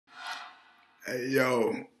Hey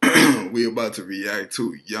yo, we about to react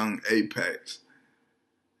to Young Apex,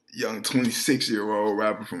 young 26-year-old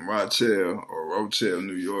rapper from Rochelle,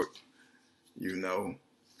 New York. You know,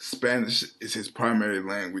 Spanish is his primary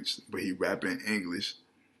language, but he rap in English.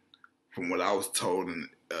 From what I was told, and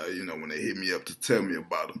when they hit me up to tell me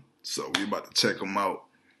about him. So we about to check him out.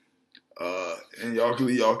 And y'all can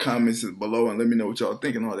leave y'all comments below and let me know what y'all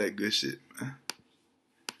thinking, all that good shit, man.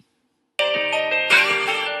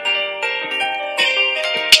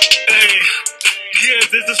 Yeah,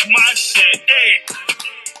 this is my shit, ayy.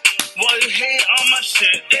 Why you hate on my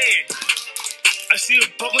shit, ayy? I see you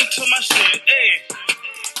bubbling to my shit, ayy.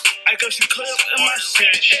 I got you clip in my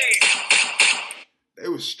shit, ayy. They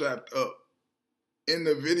was strapped up in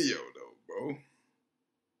the video, though, bro.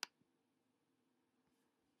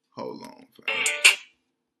 Hold on, fam.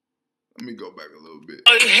 Let me go back a little bit.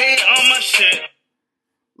 Why you hate on my shit?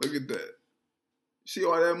 Look at that. See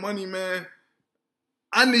all that money, man?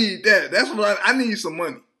 I need that. That's what I need some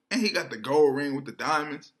money. And he got the gold ring with the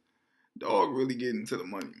diamonds. Dog really getting to the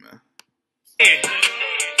money, man. Hey,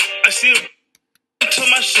 I see you to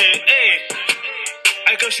my shit, ayy.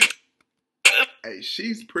 I got you. Hey,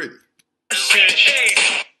 she's pretty. Shit,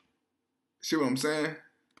 ayy. See what I'm saying?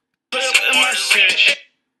 Clip in my shit.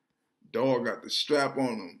 Dog got the strap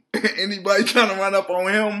on him. Anybody trying to run up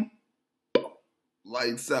on him?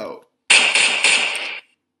 Lights out.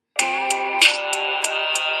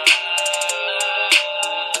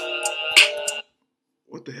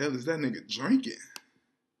 What the hell is that nigga drinking?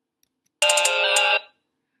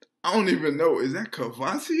 I don't even know. Is that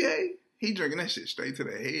Cavassier? He drinking that shit straight to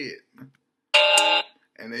the head.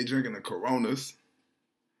 And they drinking the Coronas.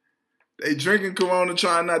 They drinking Corona,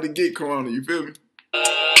 trying not to get Corona. You feel me?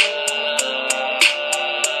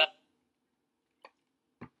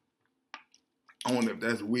 I wonder if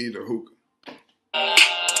that's weed or hookah.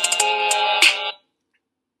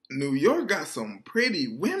 New York got some pretty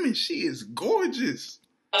women. She is gorgeous.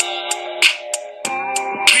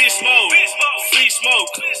 Free smoke.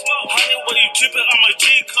 Hollywood, you dripping on my G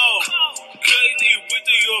code. Girl, you need with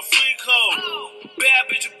your free code. Bad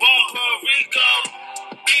bitch, born Puerto Rico.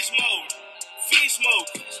 Free smoke.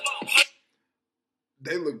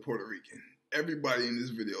 They look Puerto Rican. Everybody in this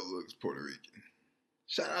video looks Puerto Rican.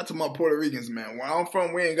 Shout out to my Puerto Ricans, man. Where I'm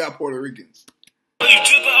from, we ain't got Puerto Ricans. You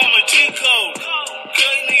dripping on my G code.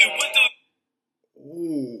 Girl, you need with the.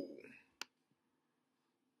 Ooh.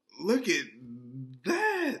 Look at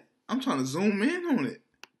that. I'm trying to zoom in on it.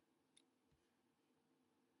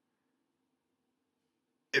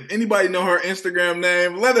 If anybody know her Instagram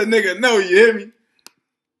name, let a nigga know, you hear me?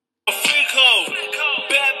 Free code.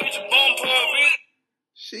 Bad bitch, born Puerto Rico.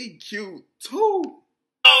 She cute too.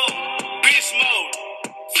 Beast mode.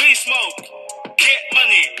 Free smoke. Get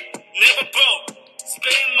money. Never broke.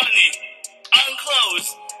 Spend money.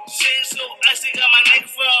 Unclosed. Shit so icy got my neck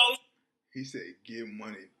froze. He said, get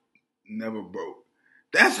money. Never broke.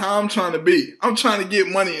 That's how I'm trying to be. I'm trying to get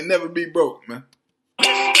money and never be broke, man.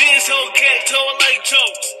 This whole get told like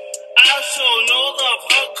jokes. I show no love,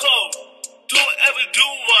 her code. Don't ever do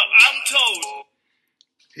what I'm told.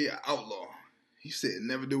 He an outlaw. He said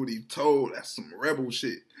never do what he told. That's some rebel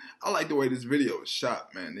shit. I like the way this video is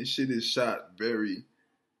shot, man. This shit is shot very,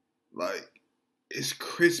 like, it's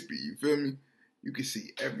crispy, you feel me? You can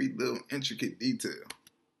see every little intricate detail.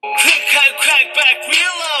 Crack back,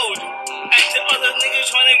 reload. At the other niggas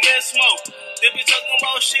trying to get smoked. They be talking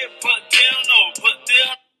about shit, but they don't know.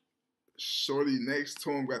 Shorty next to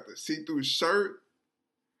him got the see-through shirt.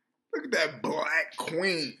 Look at that black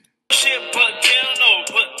queen. Shit, but they don't know.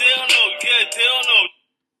 Yeah, they don't know.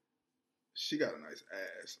 She got a nice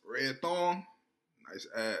ass. Red thong, nice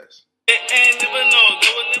ass. They ain't never know, they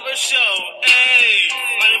will never show. Hey,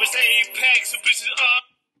 my name is Apex, so bitches up.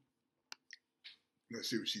 Let's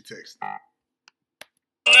see what she texted.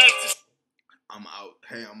 I'm out.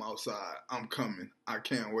 Hey, I'm outside. I'm coming. I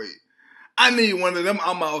can't wait. I need one of them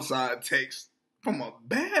I'm outside texts from a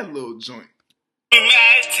bad little joint.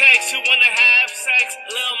 Mad text, you wanna have sex.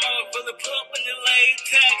 Little mama really put up in the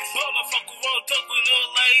latex. Motherfucker rolled up with no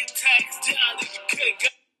latex. Down in the kick.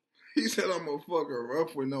 He said I'm a fucker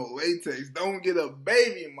rough with no latex. Don't get a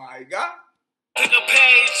baby, my God. Take a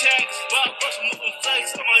paycheck, but brush moving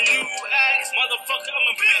flex on my new axe. Motherfucker, I'm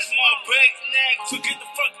a bitch, my break neck. So get the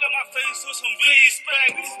fuck out my face with some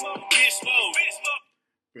respect. Bitch mode.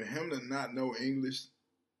 For him to not know English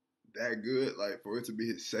that good, like for it to be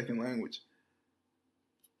his second language,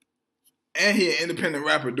 and he an independent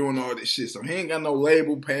rapper doing all this shit, so he ain't got no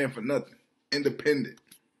label paying for nothing. Independent.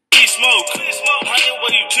 Smoke.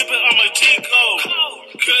 Hollywood, you tripping on my G code.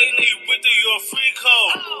 Girl, you need with your free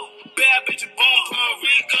code. Bad bitch, born Puerto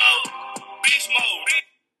Rico. Beast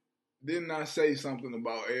Didn't I say something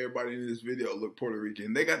about everybody in this video look Puerto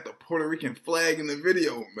Rican? They got the Puerto Rican flag in the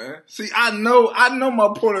video, man. See, I know my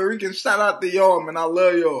Puerto Rican. Shout out to y'all, man. I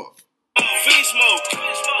love y'all. Free smoke.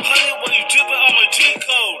 Honey, when you drippin', I'm a G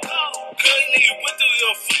code. Girl, you need with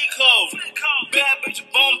your free code. Bad bitch,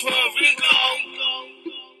 born Puerto Rico.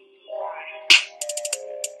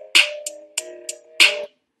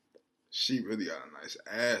 She really got a nice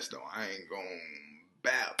ass, though. I ain't gon'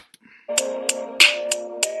 bap.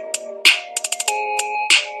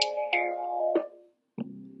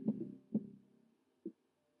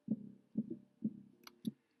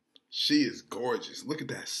 She is gorgeous. Look at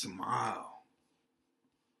that smile.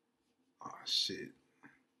 Oh, shit.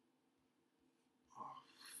 Oh,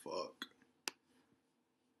 fuck.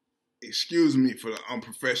 Excuse me for the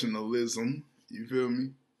unprofessionalism. You feel me?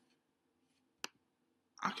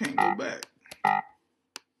 I can't go back.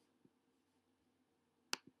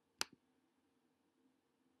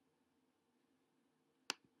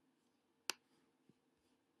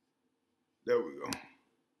 There we go.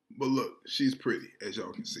 But look, she's pretty, as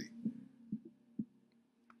y'all can see.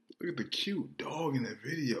 Look at the cute dog in the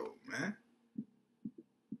video, man.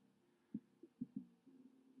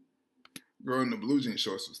 Girl in the blue jean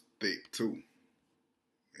shorts was thick, too.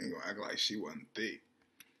 Ain't gonna act like she wasn't thick.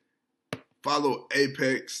 Follow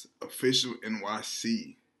Apex Official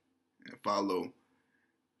NYC. And follow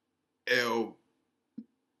El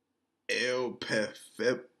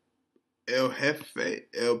Pefe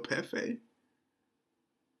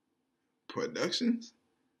Productions.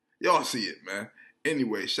 Y'all see it, man.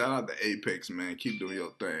 Anyway, shout out to Apex, man. Keep doing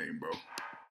your thing, bro.